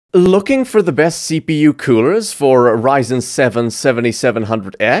Looking for the best CPU coolers for Ryzen 7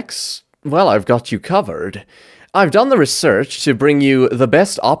 7700X? Well, I've got you covered. I've done the research to bring you the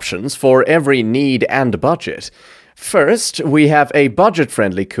best options for every need and budget. First, we have a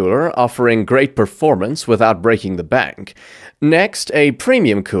budget-friendly cooler offering great performance without breaking the bank. Next, a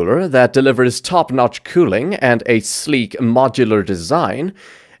premium cooler that delivers top-notch cooling and a sleek modular design.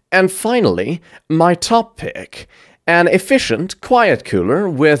 And finally, my top pick, an efficient, quiet cooler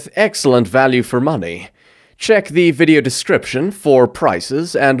with excellent value for money. Check the video description for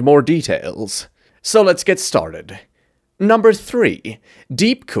prices and more details. So let's get started. Number 3.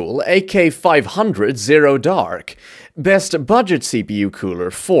 DeepCool AK500 Zero Dark. Best budget CPU cooler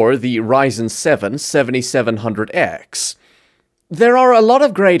for the Ryzen 7 7700X. There are a lot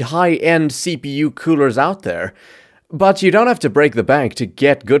of great high-end CPU coolers out there, but you don't have to break the bank to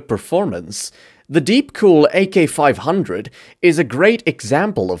get good performance. The DeepCool AK500 is a great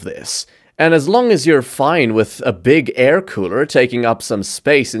example of this, and as long as you're fine with a big air cooler taking up some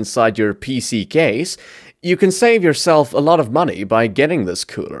space inside your PC case, you can save yourself a lot of money by getting this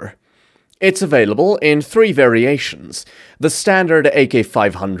cooler. It's available in 3 variations: the standard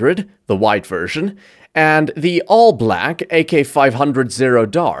AK500, the white version, and the all-black AK500 Zero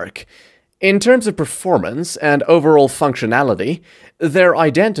Dark. In terms of performance and overall functionality, they're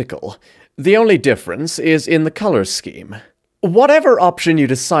identical. The only difference is in the color scheme. Whatever option you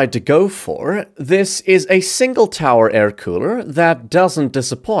decide to go for, this is a single-tower air cooler that doesn't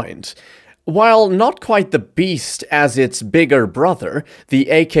disappoint. While not quite the beast as its bigger brother, the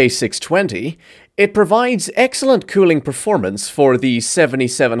AK620, it provides excellent cooling performance for the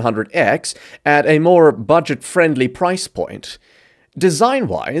 7700X at a more budget-friendly price point.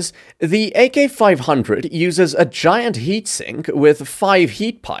 Design-wise, the AK500 uses a giant heatsink with 5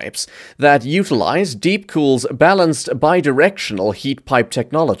 heat pipes that utilize DeepCool's balanced bidirectional heat pipe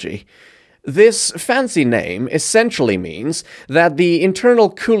technology. This fancy name essentially means that the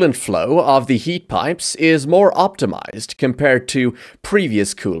internal coolant flow of the heat pipes is more optimized compared to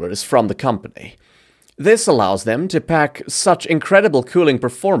previous coolers from the company. This allows them to pack such incredible cooling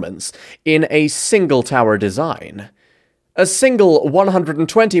performance in a single tower design. A single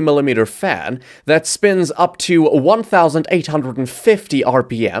 120mm fan that spins up to 1850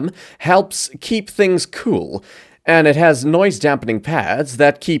 RPM helps keep things cool, and it has noise-dampening pads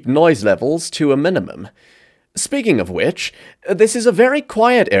that keep noise levels to a minimum. Speaking of which, this is a very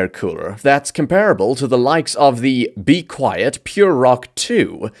quiet air cooler that's comparable to the likes of the Be Quiet Pure Rock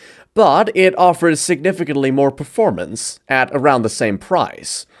 2, but it offers significantly more performance at around the same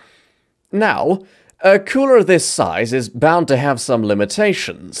price. Now, a cooler this size is bound to have some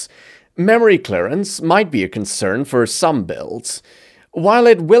limitations. Memory clearance might be a concern for some builds. While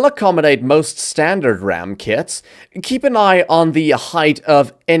it will accommodate most standard RAM kits, keep an eye on the height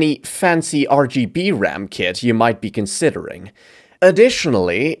of any fancy RGB RAM kit you might be considering.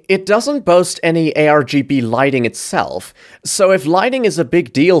 Additionally, it doesn't boast any ARGB lighting itself, so if lighting is a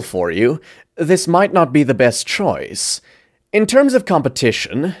big deal for you, this might not be the best choice. In terms of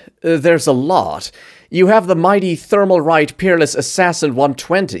competition, there's a lot. You have the mighty Thermalright Peerless Assassin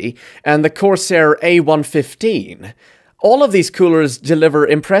 120 and the Corsair A115. All of these coolers deliver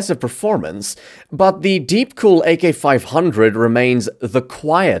impressive performance, but the DeepCool AK500 remains the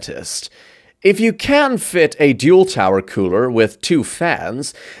quietest. If you can fit a dual-tower cooler with 2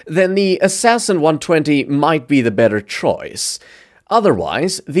 fans, then the Assassin 120 might be the better choice.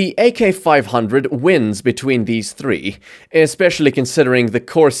 Otherwise, the AK500 wins between these 3, especially considering the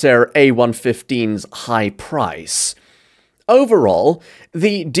Corsair A115's high price. Overall,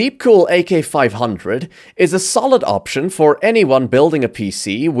 the DeepCool AK500 is a solid option for anyone building a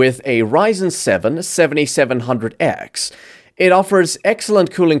PC with a Ryzen 7 7700X. It offers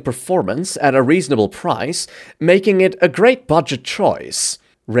excellent cooling performance at a reasonable price, making it a great budget choice.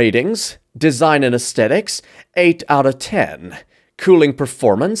 Ratings: Design and Aesthetics, 8 out of 10. Cooling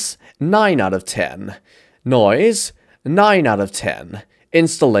performance, 9 out of 10. Noise, 9 out of 10.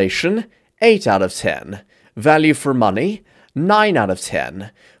 Installation, 8 out of 10. Value for money, 9 out of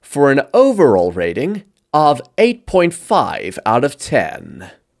 10. For an overall rating of 8.5 out of 10.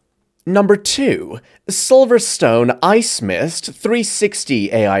 Number 2. SilverStone Icemyst 360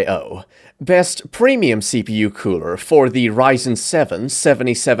 AIO. Best premium CPU cooler for the Ryzen 7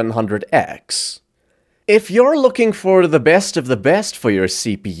 7700X. If you're looking for the best of the best for your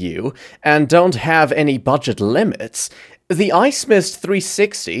CPU and don't have any budget limits, the Icemyst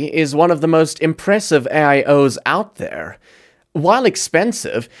 360 is one of the most impressive AIOs out there. While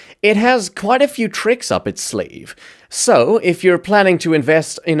expensive, it has quite a few tricks up its sleeve. So, if you're planning to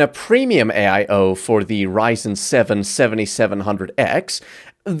invest in a premium AIO for the Ryzen 7 7700X,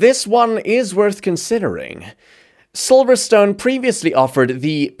 This one is worth considering. SilverStone previously offered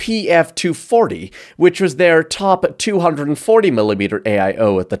the PF240, which was their top 240mm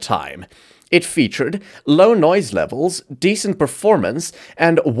AIO at the time. It featured low noise levels, decent performance,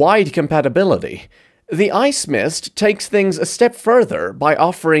 and wide compatibility. The Icemyst takes things a step further by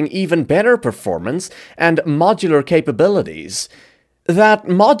offering even better performance and modular capabilities. That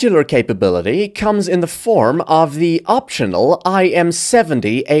modular capability comes in the form of the optional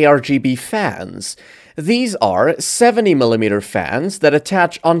IM70 ARGB fans. These are 70mm fans that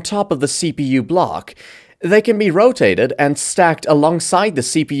attach on top of the CPU block. They can be rotated and stacked alongside the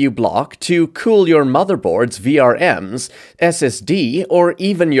CPU block to cool your motherboard's VRMs, SSD, or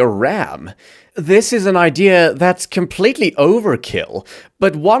even your RAM. This is an idea that's completely overkill,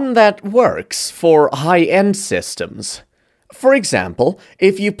 but one that works for high-end systems. For example,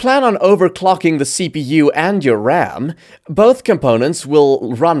 if you plan on overclocking the CPU and your RAM, both components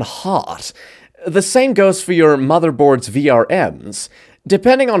will run hot. The same goes for your motherboard's VRMs.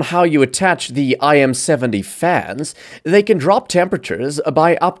 Depending on how you attach the IM70 fans, they can drop temperatures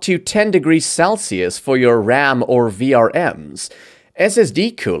by up to 10 degrees Celsius for your RAM or VRMs.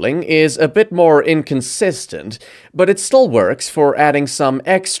 SSD cooling is a bit more inconsistent, but it still works for adding some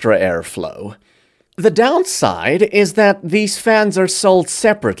extra airflow. The downside is that these fans are sold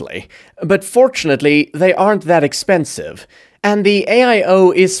separately, but fortunately they aren't that expensive, and the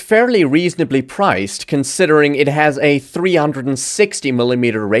AIO is fairly reasonably priced considering it has a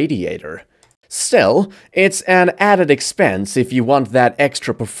 360mm radiator. Still, it's an added expense if you want that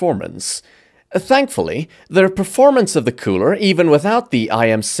extra performance. Thankfully, the performance of the cooler, even without the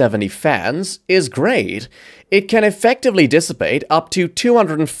IM70 fans, is great. It can effectively dissipate up to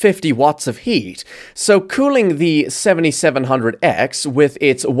 250 watts of heat, so cooling the 7700X with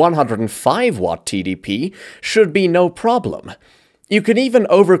its 105 watt TDP should be no problem. You can even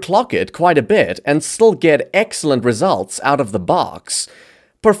overclock it quite a bit and still get excellent results out of the box.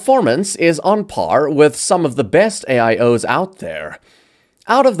 Performance is on par with some of the best AIOs out there.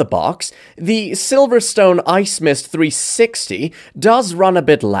 Out of the box, the SilverStone Icemyst 360 does run a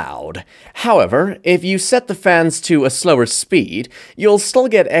bit loud. However, if you set the fans to a slower speed, you'll still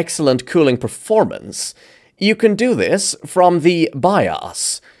get excellent cooling performance. You can do this from the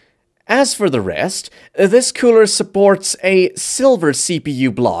BIOS. As for the rest, this cooler supports a silver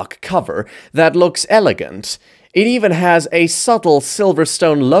CPU block cover that looks elegant. It even has a subtle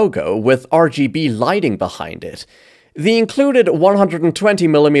SilverStone logo with RGB lighting behind it. The included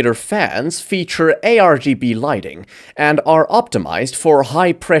 120mm fans feature ARGB lighting and are optimized for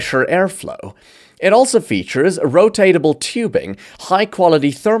high-pressure airflow. It also features rotatable tubing,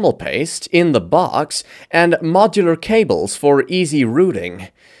 high-quality thermal paste in the box, and modular cables for easy routing.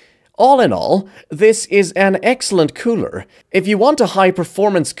 All in all, this is an excellent cooler. If you want a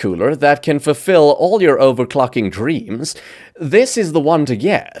high-performance cooler that can fulfill all your overclocking dreams, this is the one to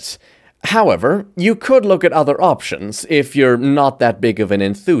get. However, you could look at other options if you're not that big of an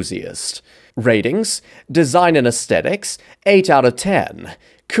enthusiast. Ratings: Design and Aesthetics, 8 out of 10.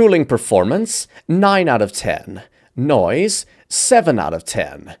 Cooling Performance, 9 out of 10. Noise, 7 out of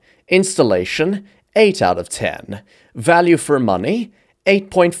 10. Installation, 8 out of 10. Value for money,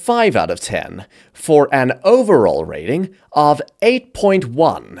 8.5 out of 10, for an overall rating of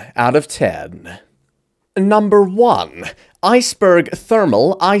 8.1 out of 10. Number 1. Iceberg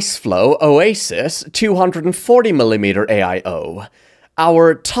Thermal IceFLOE Oasis 240mm AIO.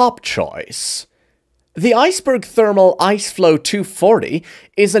 Our top choice. The Iceberg Thermal IceFLOE 240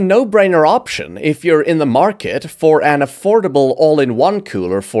 is a no-brainer option if you're in the market for an affordable all-in-one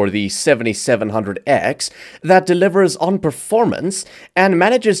cooler for the 7700X that delivers on performance and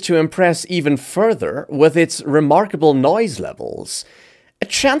manages to impress even further with its remarkable noise levels.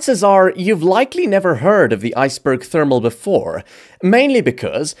 Chances are you've likely never heard of the Iceberg Thermal before, mainly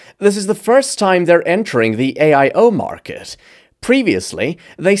because this is the first time they're entering the AIO market. Previously,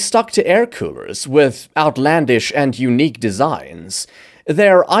 they stuck to air coolers with outlandish and unique designs.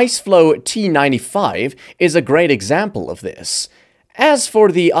 Their IceFLOE T95 is a great example of this. As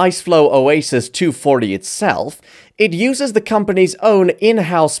for the IceFLOE Oasis 240 itself, it uses the company's own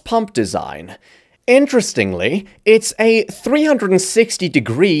in-house pump design. Interestingly, it's a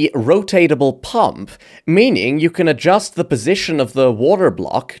 360-degree rotatable pump, meaning you can adjust the position of the water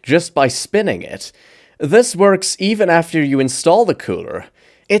block just by spinning it. This works even after you install the cooler.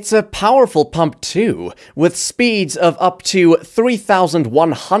 It's a powerful pump too, with speeds of up to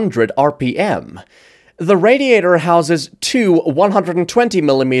 3,100 RPM. The radiator houses two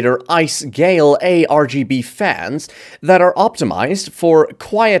 120mm Ice Gale A RGB fans that are optimized for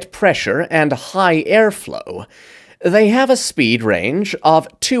quiet pressure and high airflow. They have a speed range of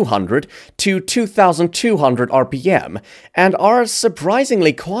 200 to 2200 RPM and are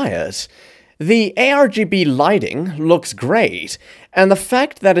surprisingly quiet. The ARGB lighting looks great, and the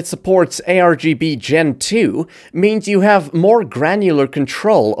fact that it supports ARGB Gen 2 means you have more granular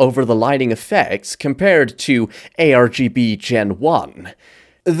control over the lighting effects compared to ARGB Gen 1.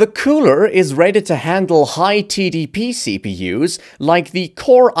 The cooler is rated to handle high TDP CPUs like the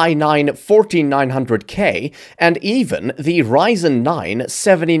Core i9-14900K and even the Ryzen 9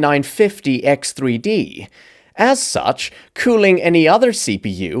 7950X3D. As such, cooling any other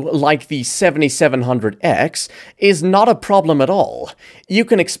CPU, like the 7700X, is not a problem at all. You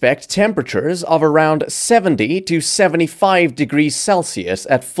can expect temperatures of around 70 to 75 degrees Celsius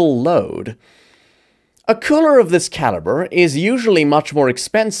at full load. A cooler of this caliber is usually much more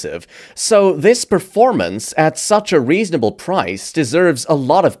expensive, so this performance at such a reasonable price deserves a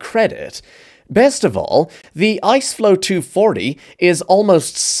lot of credit. Best of all, the IceFLOE 240 is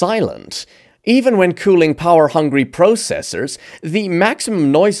almost silent. Even when cooling power-hungry processors, the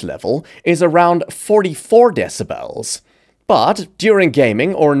maximum noise level is around 44 decibels. But during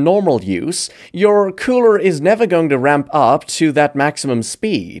gaming or normal use, your cooler is never going to ramp up to that maximum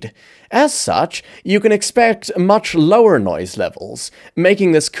speed. As such, you can expect much lower noise levels,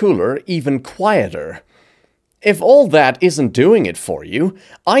 making this cooler even quieter. If all that isn't doing it for you,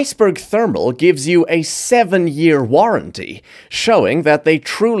 Iceberg Thermal gives you a 7-year warranty, showing that they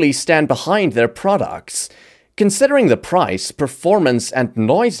truly stand behind their products. Considering the price, performance, and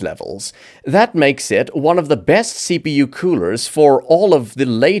noise levels, that makes it one of the best CPU coolers for all of the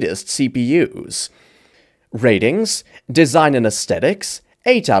latest CPUs. Ratings: Design and Aesthetics,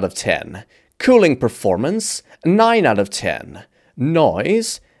 8 out of 10. Cooling Performance, 9 out of 10.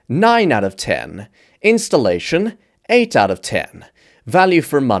 Noise, 9 out of 10. Installation, 8 out of 10. Value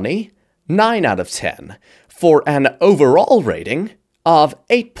for money, 9 out of 10. For an overall rating of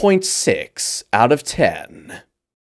 8.6 out of 10.